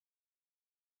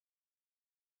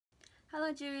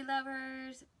Hello jewelry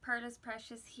lovers, Perla's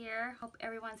Precious here. Hope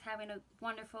everyone's having a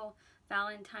wonderful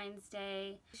Valentine's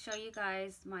Day. Show you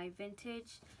guys my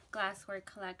vintage glassware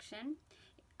collection.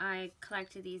 I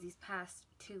collected these past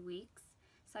 2 weeks.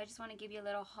 So I just want to give you a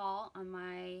little haul on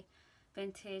my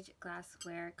vintage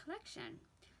glassware collection.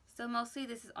 So mostly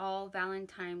this is all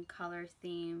Valentine color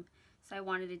theme. So I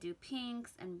wanted to do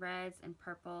pinks and reds and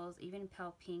purples, even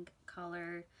pale pink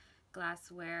color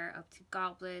glassware up to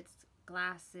goblets,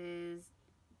 glasses,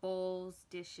 bowls,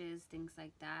 dishes, things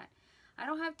like that. I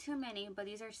don't have too many, but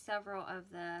these are several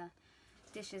of the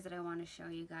dishes that I want to show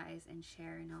you guys and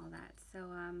share and all that. So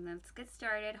let's get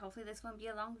started. Hopefully this won't be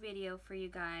a long video for you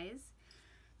guys.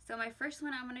 So my first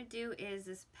one I'm going to do is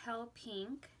this pale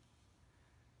pink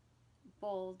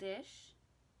bowl dish.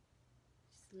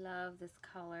 Just love this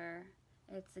color.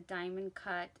 It's a diamond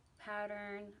cut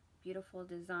pattern, beautiful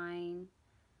design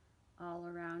all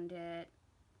around it.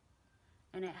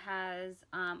 And it has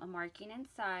a marking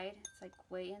inside. It's like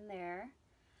way in there.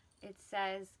 It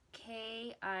says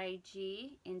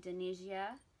KIG, Indonesia.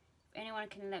 If anyone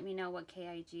can let me know what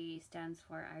KIG stands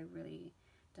for, I really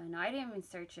don't know. I didn't even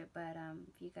search it, but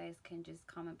if you guys can just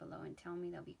comment below and tell me,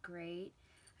 that'll be great.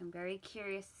 I'm very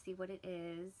curious to see what it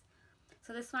is.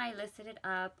 So this one I listed it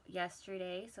up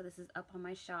yesterday, so this is up on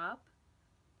my shop.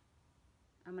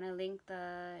 I'm going to link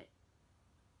the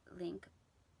link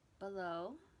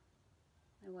below.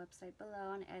 My website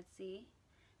below on Etsy.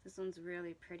 This one's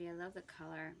really pretty. I love the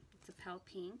color. It's a pale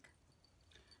pink.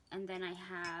 And then I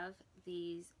have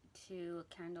these 2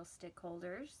 candlestick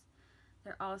holders.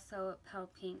 They're also a pale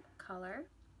pink color.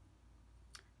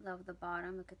 Love the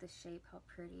bottom. Look at the shape, how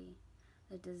pretty.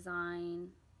 The design.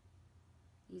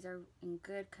 These are in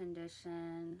good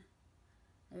condition.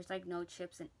 There's like no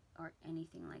chips or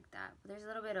anything like that. But there's a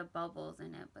little bit of bubbles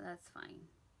in it, but that's fine.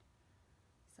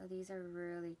 So these are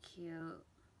really cute.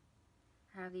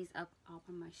 I have these up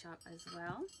on my shop as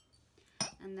well.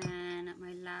 And then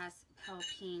my last pale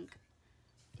pink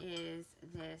is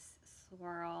this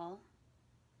swirl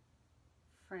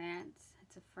France.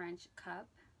 It's a French cup.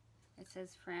 It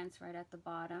says France right at the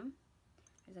bottom.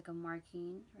 There's like a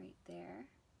marking right there.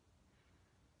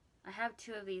 I have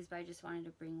 2 of these, but I just wanted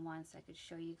to bring one so I could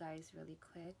show you guys really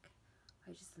quick.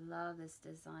 I just love this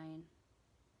design.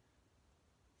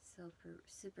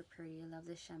 Super pretty. I love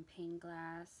the champagne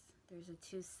glass. There's a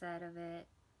 2 set of it.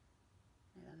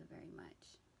 I love it very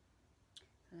much.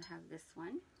 So I have this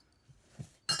one.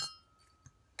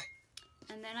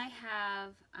 And then I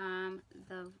have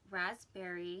the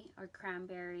raspberry or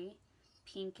cranberry,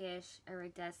 pinkish,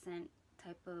 iridescent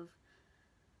type of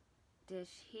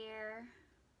dish here.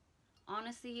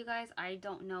 Honestly, you guys, I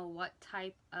don't know what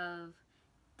type of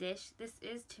dish this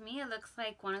is. To me, it looks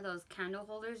like one of those candle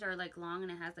holders are like long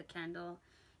and it has a candle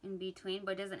in between,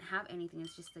 but it doesn't have anything.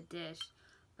 It's just a dish,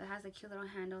 but it has a cute little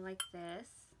handle like this.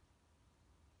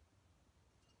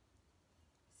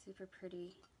 Super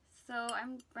pretty. So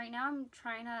right now I'm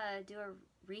trying to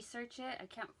research it. I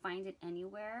can't find it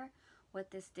anywhere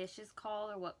what this dish is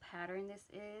called or what pattern this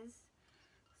is.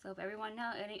 So if everyone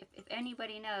knows, if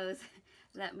anybody knows,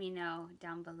 let me know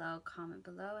down below. Comment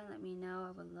below and let me know.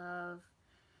 I would love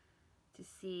to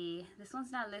see. This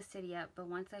one's not listed yet, but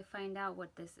once I find out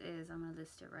what this is, I'm going to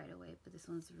list it right away. But this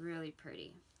one's really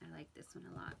pretty. I like this one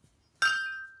a lot.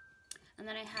 And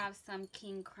then I have some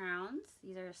king crowns.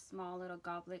 These are small little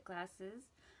goblet glasses.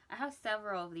 I have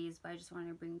several of these, but I just wanted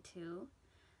to bring 2.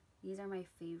 These are my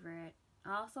favorite.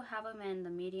 I also have them in the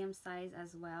medium size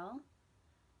as well.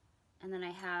 And then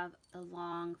I have the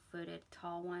long-footed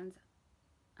tall ones.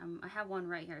 I have one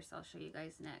right here, so I'll show you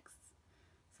guys next.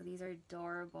 So these are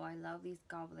adorable. I love these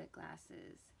goblet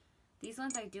glasses. These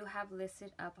ones I do have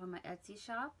listed up on my Etsy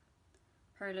shop.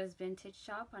 Perla's Vintage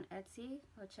Shop on Etsy.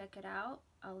 Go check it out.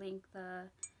 I'll link the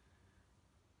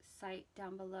site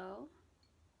down below.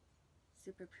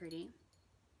 Super pretty.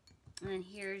 And then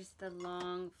here's the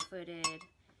long-footed,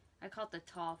 I call it the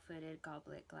tall-footed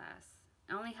goblet glass.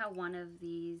 I only have one of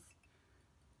these.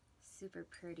 Super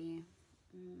pretty.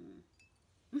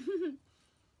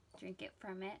 Drink it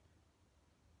from it.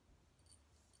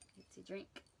 It's a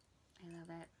drink. I love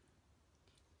it.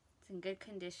 It's in good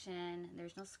condition.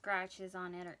 There's no scratches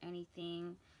on it or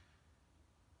anything.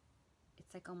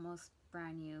 It's like almost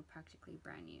brand new, practically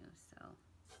brand new. So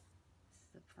this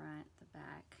is the front, the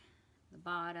back, the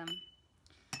bottom.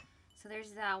 So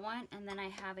there's that one. And then I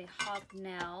have a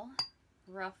hobnail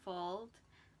ruffled.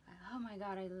 Oh my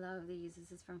god, I love these.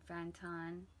 This is from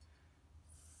Valentine.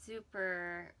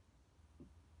 Super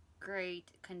great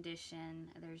condition.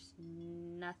 There's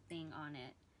nothing on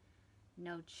it.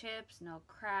 No chips, no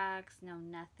cracks, no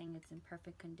nothing. It's in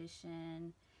perfect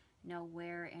condition.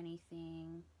 wear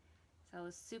anything. So I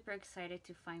was super excited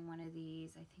to find one of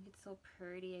these. I think it's so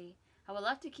pretty. I would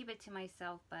love to keep it to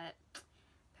myself, but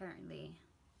apparently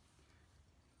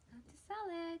not to sell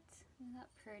it. Isn't that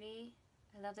pretty?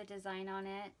 I love the design on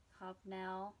it.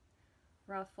 Hobnail,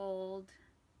 ruffled,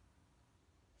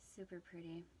 super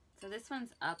pretty. So this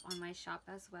one's up on my shop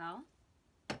as well.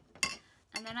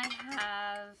 And then I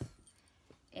have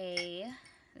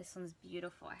this one's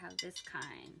beautiful. I have this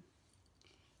kind.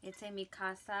 It's a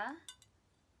Mikasa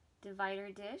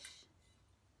divider dish.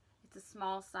 It's a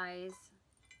small size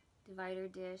divider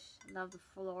dish. Love the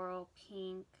floral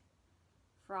pink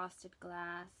frosted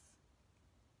glass.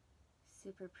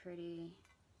 Super pretty.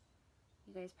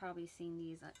 You guys probably seen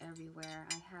these everywhere.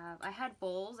 I had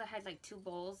bowls. I had like 2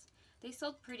 bowls. They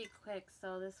sold pretty quick,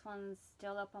 so this one's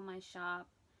still up on my shop.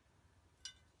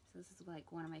 So this is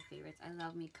like one of my favorites. I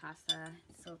love Mikasa.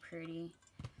 It's so pretty.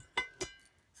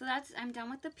 So I'm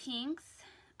done with the pinks.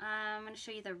 I'm going to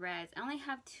show you the reds. I only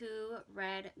have 2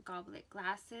 red goblet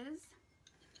glasses.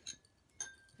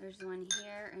 There's one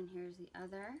here and here's the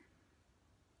other.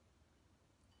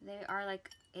 They are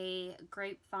like a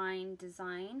grapevine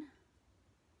design.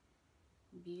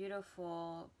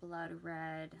 Beautiful blood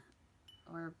red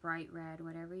or bright red,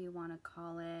 whatever you want to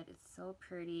call it. It's so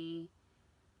pretty.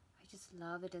 I just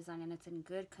love the design and it's in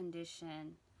good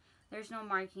condition. There's no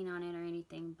marking on it or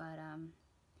anything, but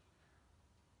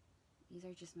these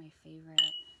are just my favorite.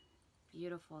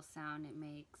 Beautiful sound it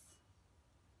makes.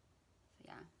 So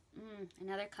yeah,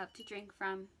 another cup to drink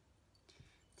from.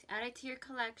 To add it to your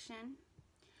collection.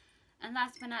 And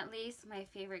last but not least, my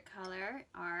favorite color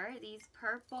are these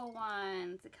purple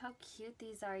ones. Look how cute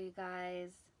these are, you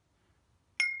guys.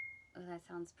 Oh, that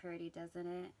sounds pretty, doesn't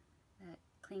it? That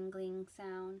klingling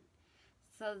sound.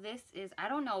 So this is, I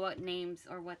don't know what names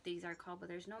or what these are called, but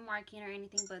there's no marking or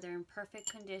anything, but they're in perfect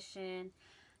condition.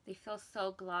 They feel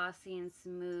so glossy and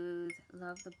smooth.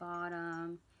 Love the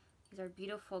bottom. These are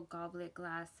beautiful goblet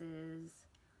glasses.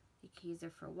 You can use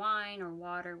it for wine or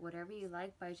water, whatever you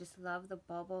like, but I just love the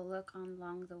bubble look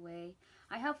along the way.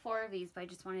 I have 4 of these, but I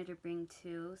just wanted to bring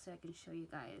 2 so I can show you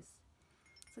guys.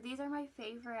 So these are my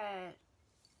favorite.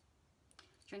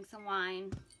 Drink some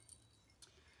wine.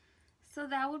 So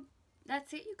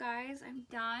that's it, you guys. I'm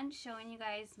done showing you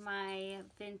guys my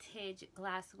vintage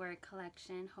glassware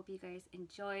collection. Hope you guys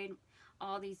enjoyed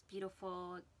all these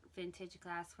beautiful vintage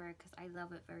glassware because I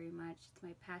love it very much. It's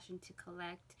my passion to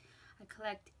collect. I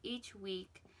collect each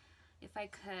week if I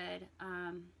could.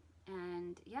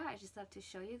 And yeah, I just love to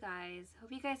show you guys.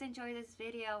 Hope you guys enjoyed this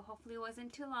video. Hopefully it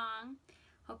wasn't too long.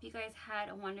 Hope you guys had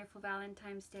a wonderful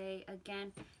Valentine's Day.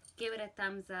 Again, give it a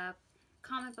thumbs up.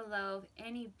 Comment below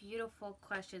any beautiful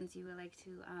questions you would like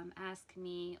to ask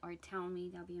me or tell me.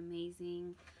 That'll be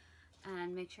amazing.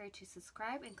 And make sure to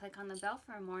subscribe and click on the bell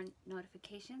for more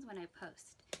notifications when I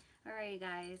post. Alright, you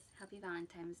guys. Happy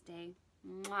Valentine's Day.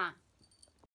 Mwah.